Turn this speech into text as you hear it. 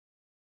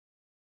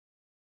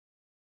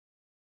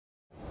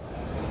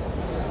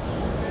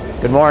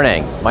Good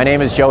morning. My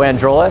name is Joe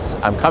Androulis.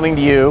 I'm coming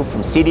to you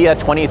from CEDIA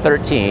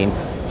 2013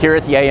 here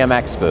at the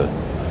AMX booth.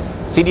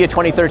 CEDIA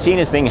 2013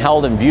 is being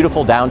held in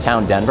beautiful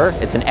downtown Denver.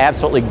 It's an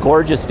absolutely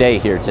gorgeous day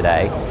here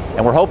today,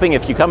 and we're hoping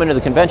if you come into the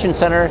convention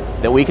center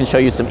that we can show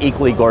you some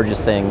equally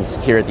gorgeous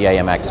things here at the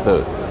AMX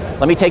booth.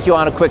 Let me take you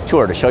on a quick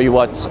tour to show you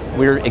what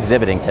we're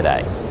exhibiting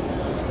today.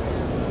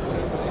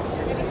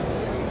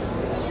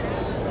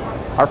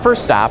 Our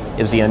first stop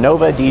is the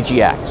Innova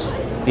DGX.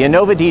 The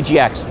Innova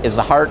DGX is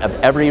the heart of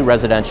every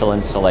residential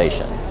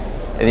installation.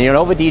 And the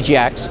Innova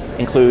DGX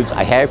includes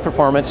a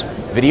high-performance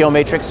video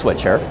matrix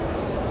switcher,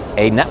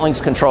 a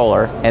Netlinks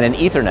controller, and an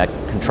Ethernet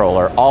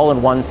controller, all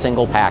in one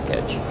single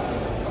package.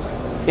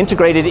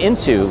 Integrated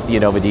into the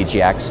Innova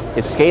DGX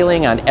is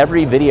scaling on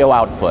every video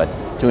output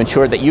to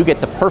ensure that you get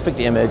the perfect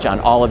image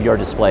on all of your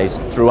displays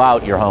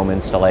throughout your home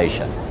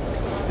installation.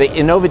 The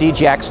Innova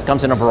DGX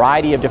comes in a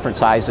variety of different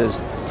sizes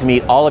to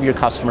meet all of your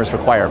customers'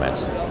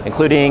 requirements,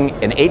 including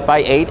an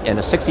 8x8 and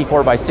a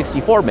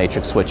 64x64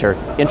 matrix switcher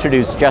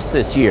introduced just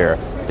this year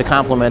to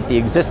complement the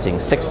existing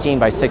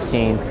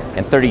 16x16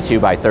 and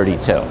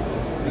 32x32.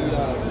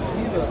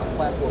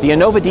 The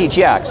Innova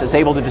DGX is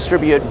able to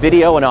distribute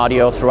video and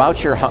audio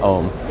throughout your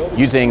home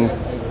using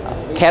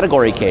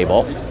category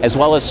cable as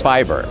well as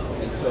fiber.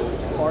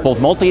 Both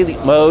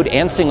multi-mode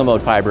and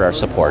single-mode fiber are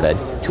supported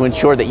to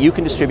ensure that you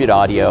can distribute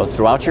audio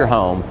throughout your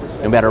home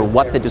no matter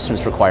what the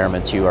distance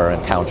requirements you are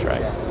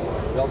encountering.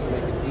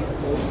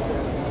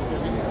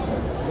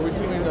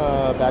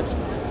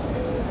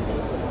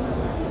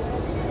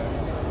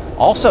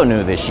 Also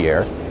new this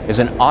year is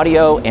an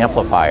audio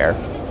amplifier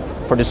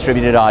for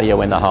distributed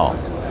audio in the home.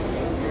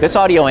 This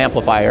audio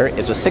amplifier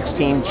is a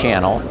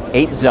 16-channel,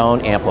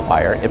 8-zone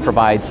amplifier. It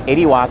provides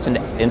 80 watts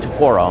into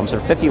 4 ohms or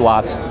 50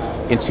 watts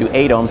into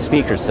 8 ohm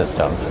speaker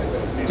systems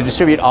to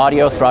distribute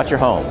audio throughout your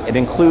home. It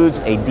includes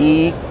a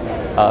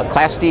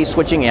Class D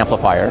switching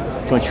amplifier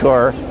to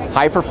ensure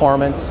high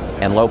performance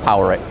and low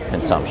power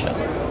consumption.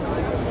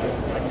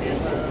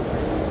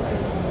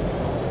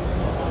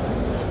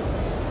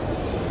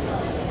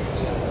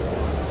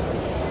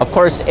 Of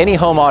course, any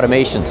home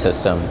automation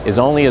system is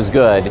only as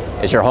good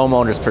as your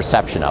homeowner's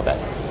perception of it,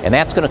 and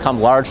that's going to come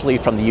largely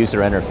from the user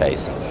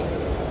interfaces.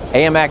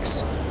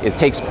 AMX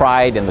takes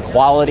pride in the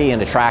quality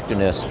and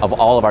attractiveness of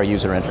all of our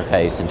user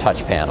interface and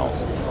touch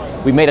panels.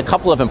 We've made a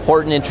couple of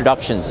important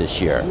introductions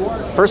this year.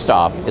 First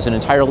off is an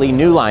entirely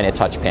new line of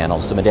touch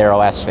panels, the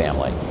Modero S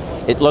family.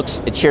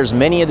 It shares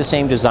many of the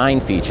same design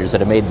features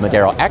that have made the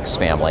Modero X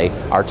family,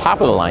 our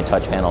top-of-the-line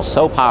touch panels,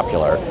 so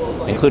popular,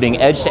 including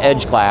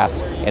edge-to-edge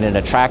glass and an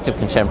attractive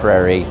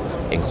contemporary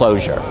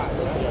enclosure.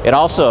 It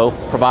also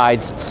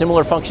provides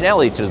similar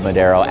functionality to the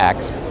Modero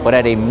X, but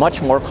at a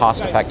much more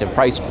cost-effective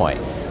price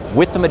point.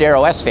 With the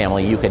Modero S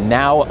family, you can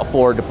now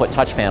afford to put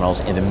touch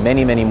panels into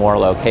many, many more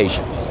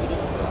locations.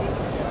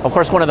 Of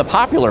course, one of the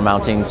popular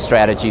mounting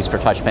strategies for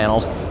touch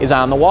panels is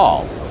on the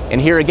wall. And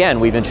here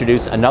again, we've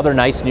introduced another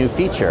nice new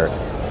feature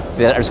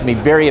that is going to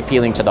be very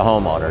appealing to the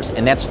homeowners,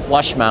 and that's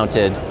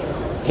flush-mounted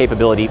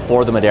capability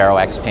for the Modero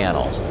X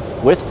panels.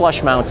 With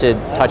flush-mounted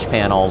touch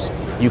panels,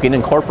 you can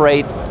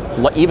incorporate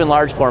even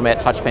large format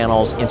touch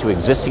panels into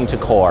existing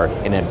decor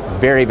in a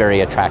very,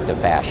 very attractive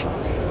fashion.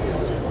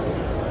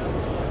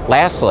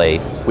 Lastly,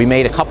 we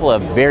made a couple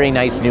of very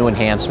nice new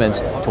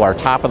enhancements to our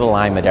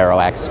top-of-the-line Modero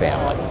X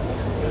family.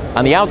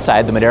 On the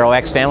outside, the Modero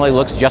X family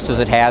looks just as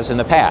it has in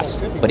the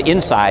past, but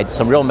inside,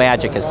 some real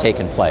magic has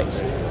taken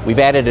place. We've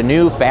added a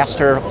new,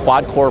 faster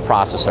quad-core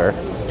processor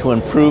to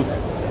improve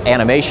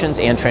animations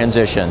and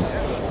transitions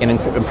and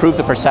improve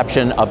the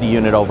perception of the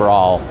unit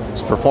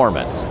overall's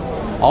performance.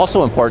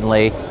 Also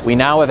importantly, we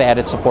now have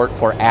added support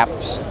for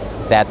apps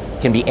that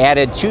can be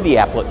added to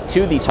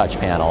the touch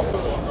panel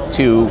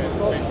to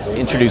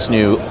introduce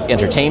new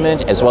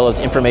entertainment as well as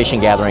information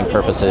gathering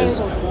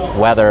purposes,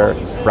 weather,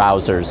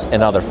 browsers,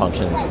 and other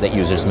functions that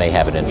users may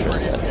have an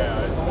interest in.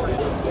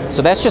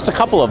 So that's just a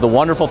couple of the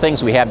wonderful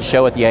things we have to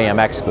show at the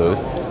AMX booth.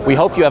 We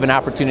hope you have an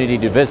opportunity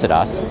to visit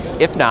us.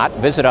 If not,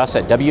 visit us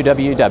at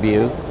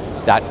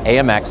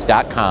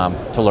www.amx.com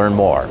to learn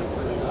more.